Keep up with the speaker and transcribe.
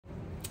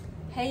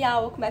Hey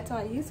y'all, welcome back to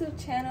my YouTube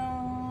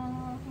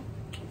channel.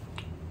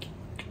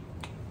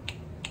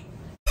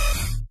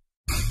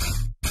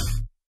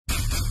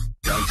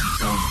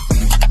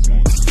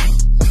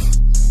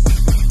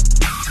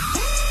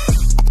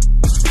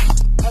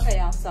 Okay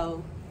y'all,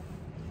 so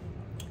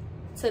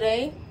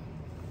today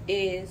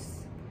is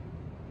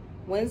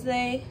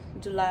Wednesday,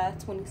 July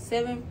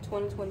 27th,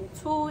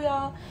 2022,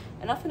 y'all.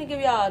 And I'm finna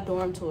give y'all a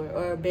dorm tour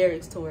or a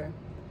barracks tour.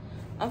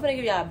 I'm finna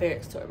give y'all a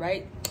barracks tour,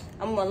 right?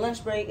 I'm on my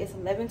lunch break. It's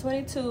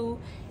 11:22,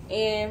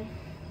 and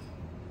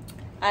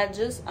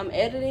I'm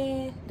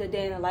editing the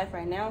day in the life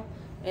right now,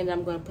 and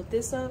I'm gonna put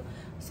this up.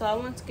 So I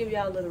want to give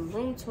y'all a little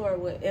room tour,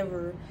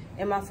 whatever.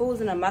 And my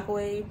food's in the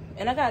microwave,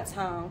 and I got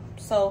time.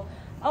 So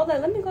I was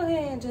like, let me go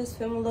ahead and just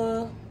film a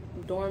little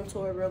dorm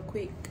tour real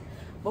quick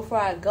before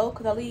I go,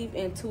 cause I leave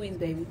in 2 weeks,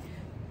 baby.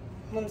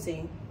 Let me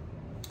see.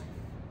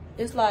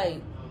 It's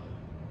like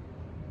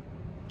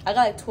I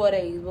got like 12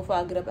 days before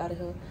I get up out of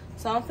here.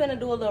 So I'm finna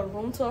do a little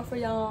room tour for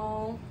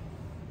y'all.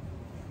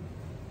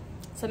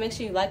 So make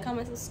sure you like,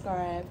 comment,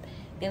 subscribe,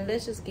 and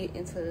let's just get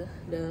into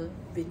the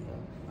video,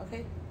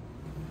 okay?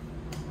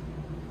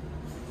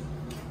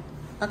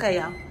 Okay,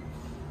 y'all.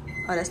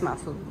 Oh, that's my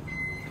food.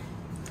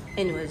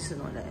 Anyway, just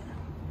ignore that.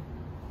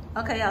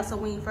 Okay, y'all, so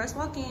when you first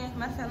walk in,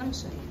 matter of fact, let me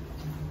show you.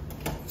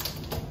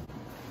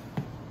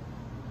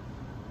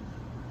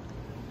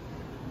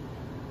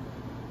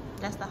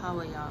 That's the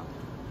hallway, y'all.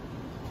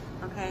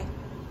 Okay?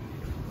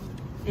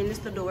 And it's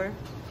the door,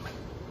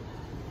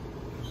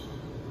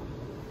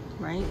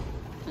 right?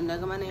 And there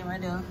go my name right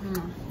there.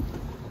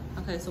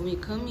 Okay, so when you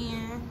come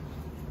in,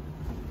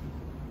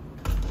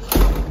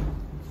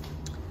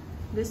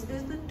 this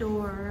is the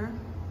door,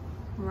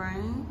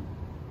 right?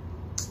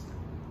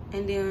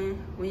 And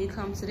then when you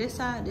come to this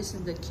side, this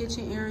is the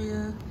kitchen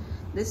area.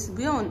 This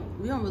we don't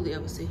really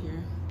ever sit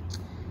here.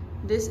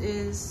 This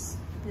is,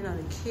 you know,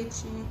 the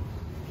kitchen.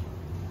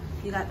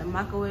 You got the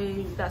microwave,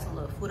 you got some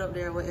little food up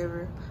there or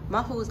whatever.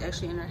 My food is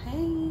actually in there.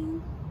 Hey.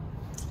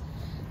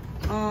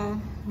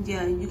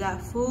 Yeah, you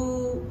got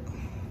food.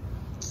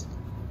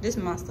 This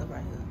is my stuff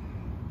right here.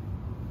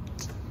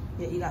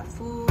 Yeah, you got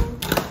food.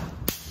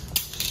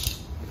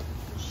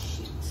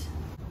 Shit.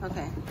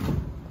 Okay.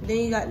 Then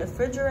you got the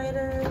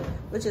refrigerator,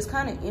 which is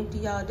kind of empty,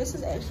 y'all. This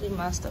is actually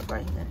my stuff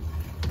right here.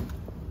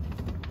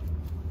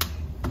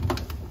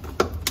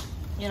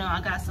 You know, I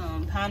got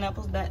some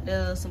pineapples back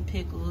there, some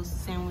pickles,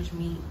 sandwich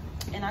meat.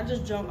 And I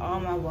just drank all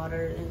my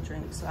water and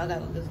drinks, so I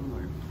got a little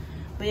more.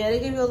 But yeah, they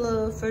give you a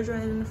little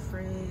refrigerator in the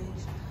fridge.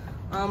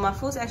 My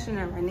food's actually in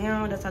there right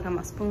now. That's how I got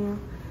my spoon.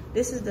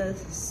 This is the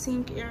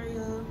sink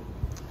area.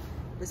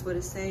 That's what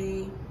it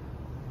say.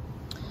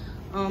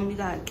 You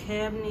got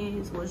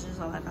cabinets, which is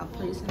all like our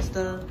plates and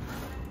stuff.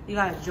 You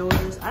got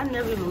drawers. I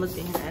never even looked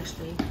in here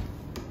actually.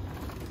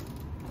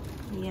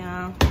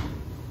 Yeah.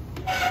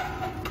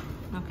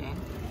 Okay.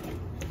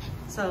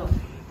 So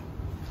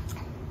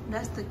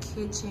that's the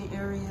kitchen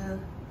area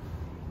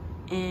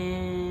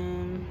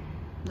and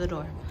the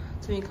door.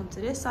 So when you come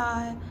to this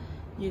side,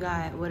 you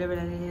got whatever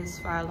that is,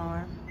 fire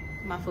alarm,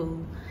 my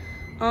food.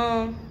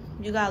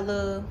 You got a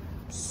little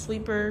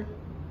Swiffer,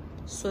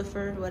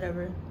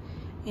 whatever.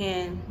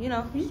 And you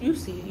know, you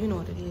see it, you know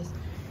what it is.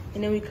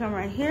 And then we come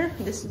right here,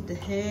 this is the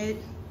head.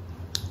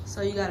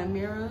 So you got a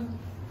mirror.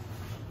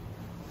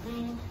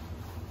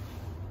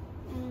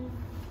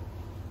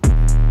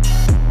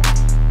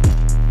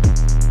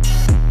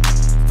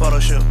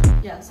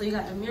 Yeah, so you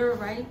got the mirror,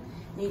 right?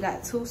 And you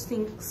got 2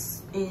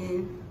 sinks,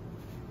 and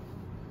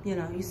you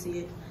know, you see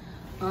it.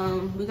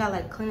 We got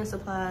like cleaning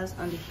supplies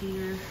under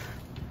here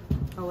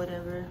or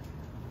whatever.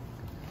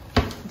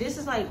 This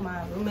is like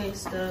my roommate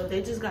stuff.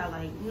 They just got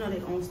like, you know,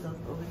 their own stuff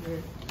over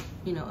here,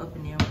 you know, up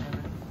in there,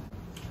 whatever.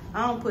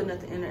 I don't put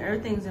nothing in there.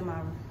 Everything's in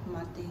my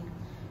thing.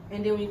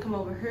 And then when you come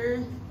over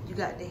here, you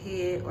got the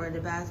head or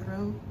the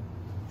bathroom.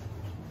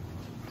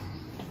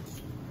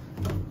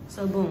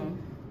 So boom.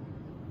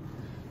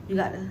 You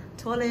got the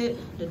toilet,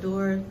 the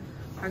door,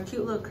 our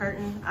cute little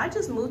curtain. I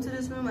just moved to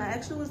this room. I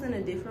actually was in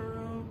a different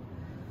room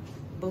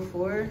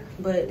before,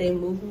 but they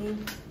moved me.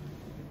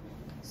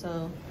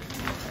 So,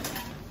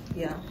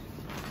 yeah.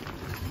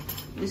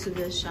 This is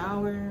the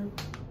shower.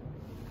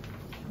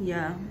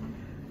 Yeah,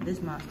 this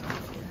is my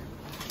stuff right there.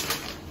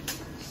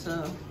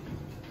 So,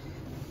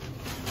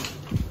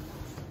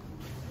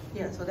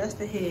 yeah, so that's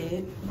the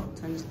head.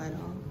 Turn this light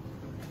on.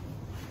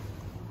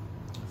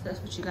 So that's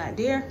what you got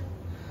there.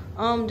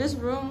 This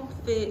room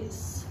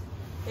fits,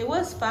 it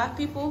was 5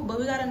 people, but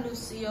we got a new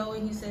CO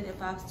and he said that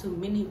 5's too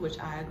many, which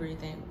I agree.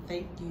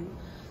 Thank you.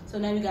 So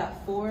now we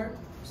got 4.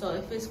 So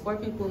it fits 4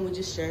 people and we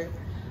just share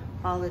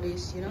all of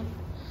this, you know?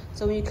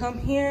 So when you come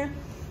here,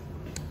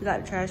 we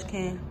got a trash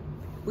can.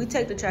 We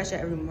take the trash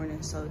out every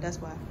morning, so that's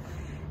why.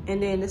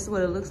 And then this is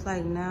what it looks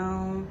like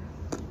now.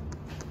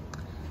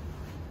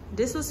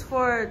 This was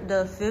for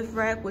the 5th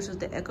rack, which was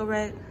the Echo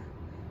rack.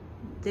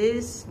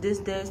 This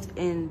desk,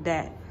 and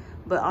that.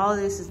 But all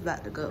this is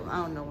about to go. I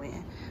don't know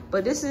when.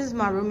 But this is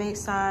my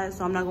roommate's side,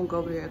 so I'm not gonna go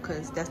over there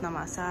because that's not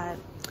my side.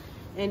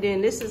 And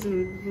then this is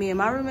me and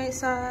my roommate's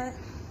side.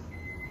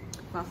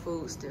 my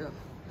food still.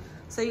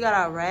 So you got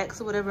our racks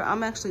or whatever.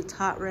 I'm actually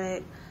top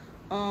rack.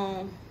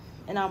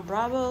 And I'm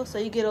Bravo, so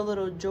you get a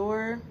little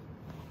drawer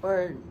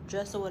or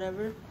dresser or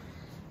whatever.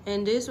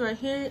 And this right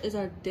here is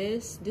our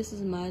desk. This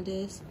is my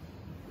desk.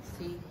 Let's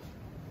see.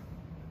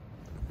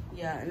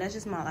 Yeah, and that's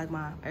just my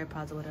my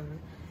AirPods or whatever.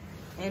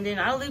 And then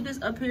I'll leave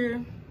this up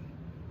here.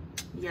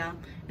 Yeah,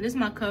 and this is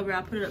my cover.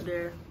 I put it up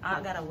there.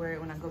 I gotta wear it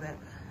when I go back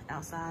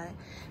outside.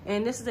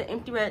 And this is an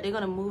empty rack. They're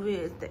gonna move it.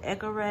 It's the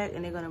Echo rack,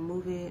 and they're gonna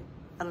move it.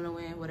 I don't know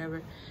when,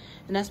 whatever.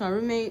 And that's my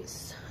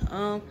roommates.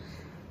 Then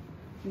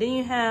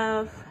you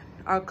have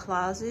our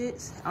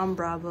closets. I'm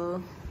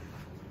Bravo.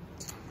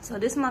 So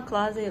this is my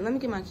closet. Let me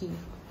get my key.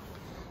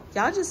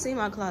 Y'all just see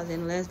my closet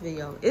in the last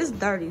video. It's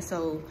dirty,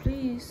 so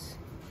please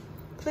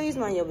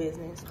mind your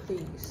business,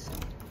 please.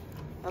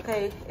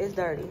 Okay, it's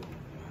dirty.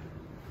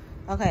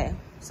 Okay,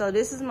 so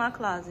this is my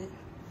closet.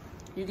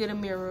 You get a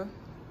mirror.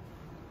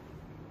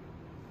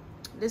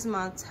 This is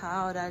my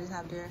towel that I just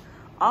have there.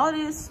 All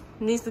this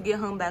needs to get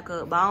hung back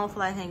up, but I don't feel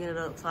like hanging it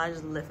up, so I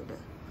just left it there.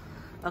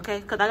 Okay,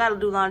 because I got to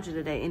do laundry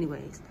today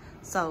anyways.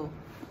 So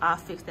I'll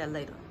fix that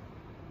later.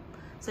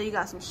 So you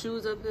got some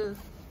shoes up here.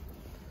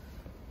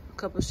 A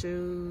couple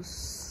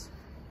shoes.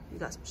 You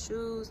got some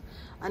shoes.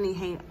 I need to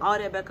hang all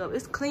that back up.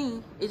 It's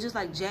clean. It's just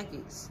like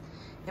jackets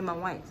and my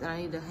whites, and I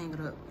need to hang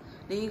it up.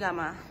 Then you got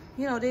my,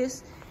 you know,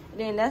 this.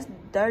 Then that's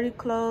dirty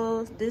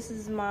clothes. This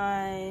is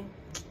my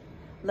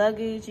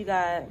luggage. You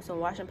got some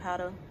washing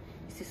powder.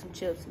 You see some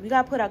chips. We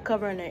got to put our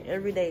cover in there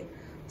every day.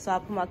 So I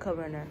put my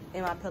cover in there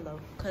and my pillow,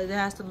 because it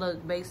has to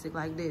look basic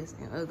like this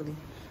and ugly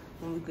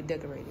when we could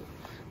decorate it.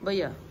 But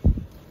yeah,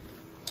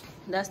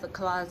 that's the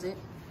closet.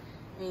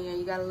 And yeah,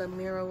 you got a little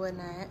mirror with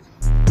that.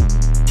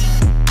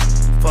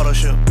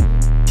 Photoshop.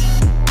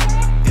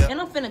 Yeah.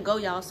 And I'm finna go,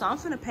 y'all. So I'm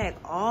finna pack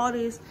all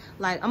this.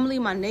 Like, I'm gonna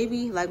leave my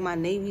navy, like my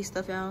navy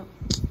stuff out.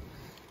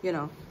 You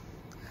know,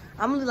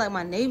 I'm gonna leave like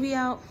my navy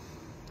out,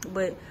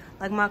 but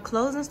like my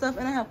clothes and stuff.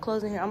 And I have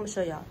clothes in here. I'm gonna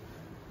show y'all.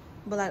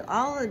 But like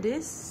all of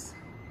this,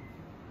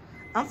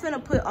 I'm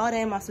finna put all that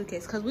in my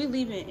suitcase, because we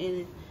leaving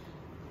in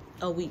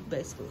a week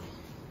basically.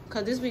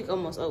 Because this week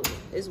almost over.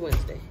 It's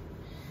Wednesday.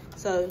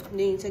 So then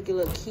you take your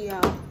little key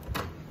out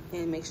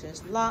and make sure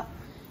it's locked.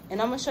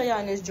 And I'm gonna show y'all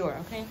in this drawer,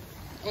 okay?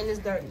 And it's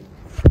dirty.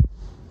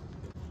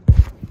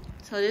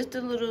 So this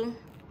the little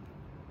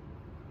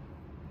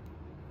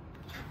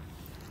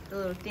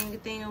thingy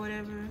thing or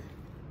whatever.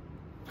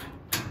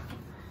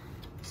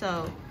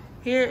 So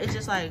here it's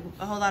just like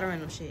a whole lot of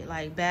random shit,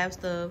 like bath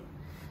stuff,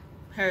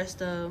 hair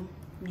stuff.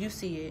 You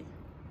see it.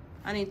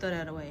 I need to throw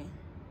that away.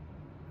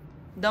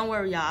 Don't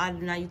worry, y'all. I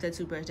do not use that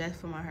toothbrush. That's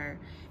for my hair.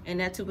 And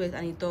that toothbrush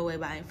I need to throw away,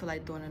 but I didn't feel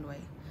like throwing it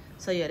away.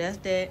 So yeah, that's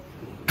that.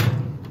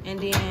 And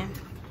then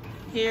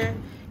here,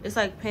 it's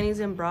like panties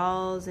and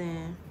bras,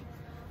 and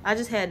I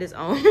just had this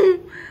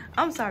on.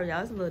 I'm sorry,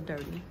 y'all. It's a little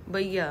dirty.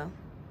 But yeah,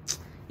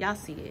 y'all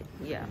see it.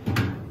 Yeah.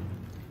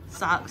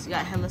 Socks. You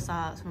got hella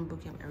socks from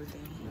bootcamp,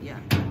 everything. Yeah.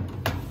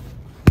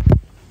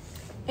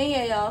 And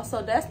yeah, y'all,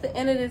 so that's the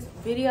end of this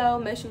video.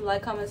 Make sure you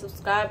like, comment,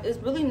 subscribe. It's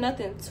really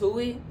nothing to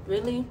it,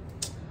 really.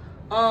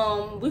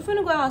 We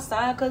finna go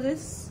outside because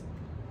it's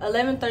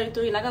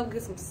 11:33, and I gotta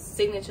get some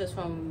signatures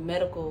from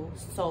medical.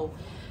 So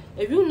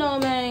if you know,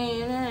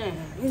 man,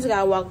 you just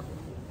gotta walk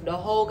the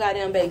whole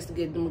goddamn base to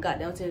get them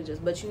goddamn signatures.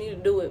 But you need to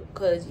do it,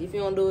 because if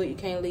you don't do it, you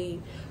can't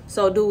leave.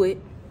 So do it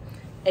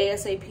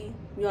ASAP.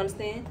 You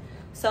understand?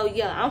 So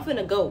yeah, I'm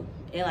finna go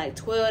in like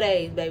 12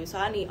 days, baby. So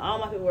I need all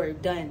my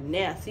paperwork done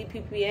now.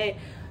 CPPA,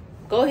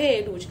 go ahead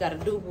and do what you gotta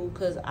do, boo,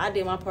 because I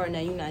did my part. Now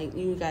you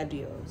gotta do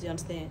yours. You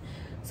understand?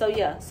 So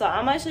yeah, so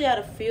I might show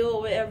y'all the field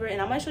or whatever,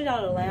 and I might show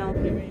y'all the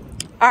lounge.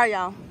 All right,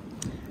 y'all.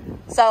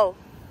 So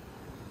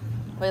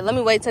wait, let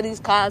me wait till these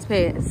cars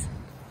pass.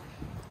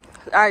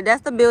 All right,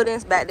 that's the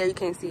buildings back there. You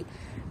can't see.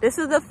 This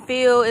is the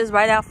field. It's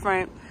right out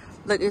front.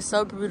 Look, it's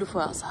so beautiful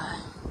outside.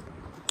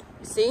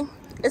 You see?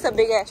 It's a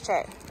big ass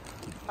track.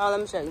 Oh, let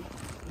me show you.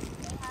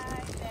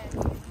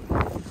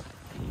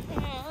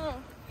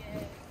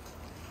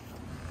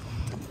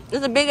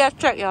 It's a big ass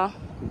track, y'all.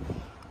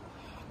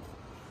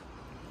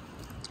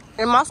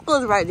 And my school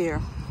is right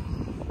there.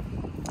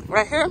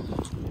 Right here.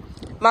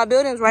 My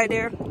building's right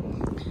there.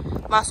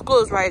 My school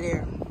is right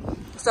there.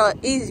 So,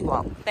 easy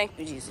walk. Thank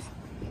you, Jesus.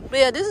 But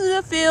yeah, this is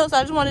the field. So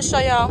I just wanted to show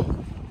y'all.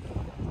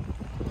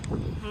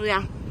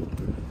 Yeah.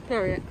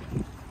 Period.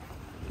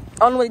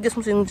 On the way to get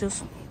some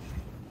signatures.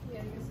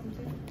 Yeah, get some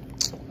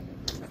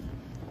too.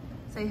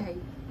 Say hey.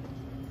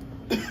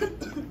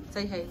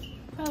 Say hey.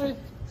 Hey.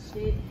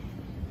 Shit.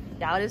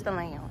 Y'all, this the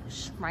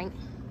lounge, right?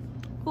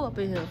 Who up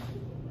in here?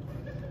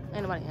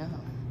 Ain't nobody in here.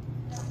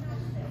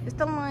 It's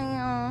the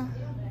lounge.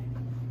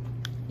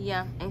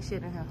 Yeah, ain't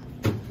shit in here.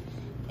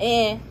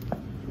 And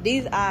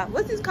these are,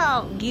 what's this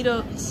called?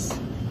 Get-ups.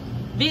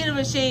 Vending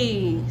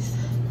machines.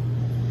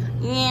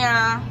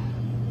 Yeah.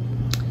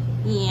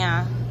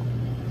 Yeah.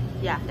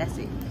 Yeah, that's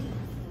it.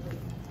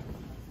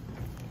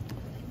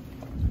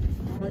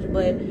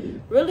 But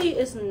really,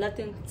 it's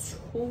nothing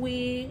to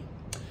it.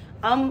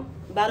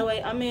 By the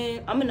way, I'm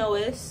in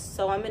OS,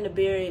 so I'm in the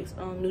Barracks,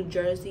 New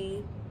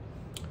Jersey.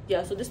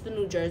 Yeah, so this is the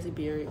New Jersey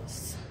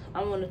Barracks.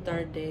 I'm on the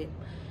 3rd day.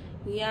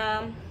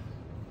 Yeah,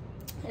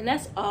 and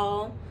that's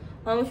all.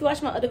 If you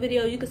watch my other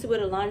video, you can see where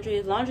the laundry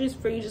is. Laundry is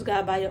free. You just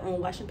gotta buy your own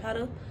washing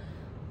powder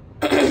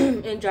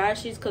and dryer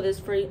sheets because it's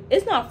free.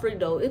 It's not free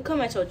though. It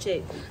come at your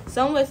check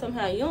some way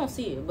somehow. You don't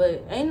see it,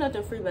 but ain't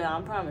nothing free, but I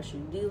promise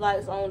you. These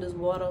lights on, this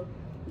water,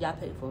 y'all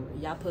pay for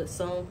it. Y'all put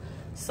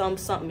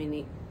something in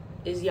it.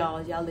 It's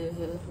y'all live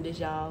here. This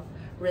y'all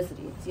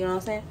residence. You know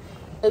what I'm saying?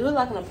 It looks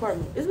like an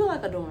apartment. It's really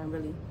like a dorm,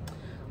 really.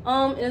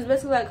 And it's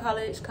basically like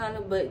college kind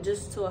of, but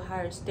just to a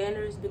higher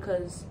standards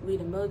because we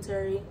the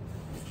military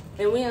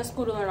and we in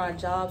school to learn our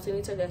jobs. So you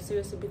need to take that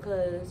seriously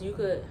because you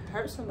could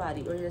hurt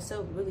somebody or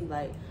yourself. Really,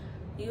 like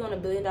you on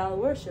 $1 billion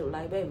warship,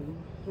 like baby,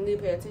 you need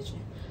to pay attention.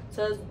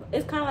 So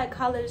it's kind of like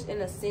college in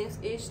a sense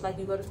ish, like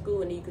you go to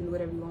school and then you can do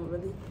whatever you want,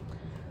 really,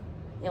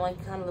 and like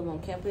you kind of live on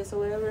campus or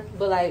whatever.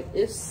 But like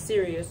it's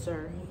serious,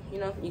 or you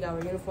know, you got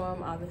a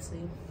uniform,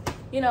 obviously,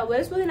 you know. But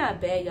it's really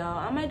not bad, y'all.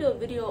 I might do a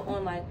video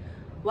on like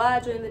why I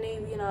joined the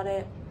Navy and all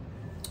that.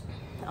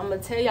 I'm gonna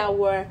tell y'all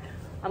where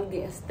I'm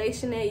getting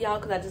stationed at, y'all,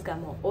 because I just got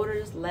my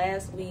orders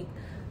last week.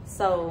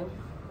 So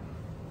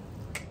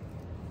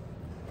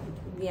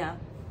yeah,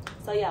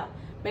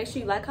 make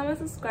sure you like, comment,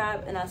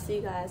 subscribe, and I'll see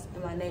you guys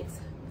in my next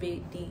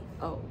video.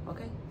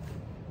 Okay,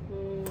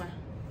 mwah.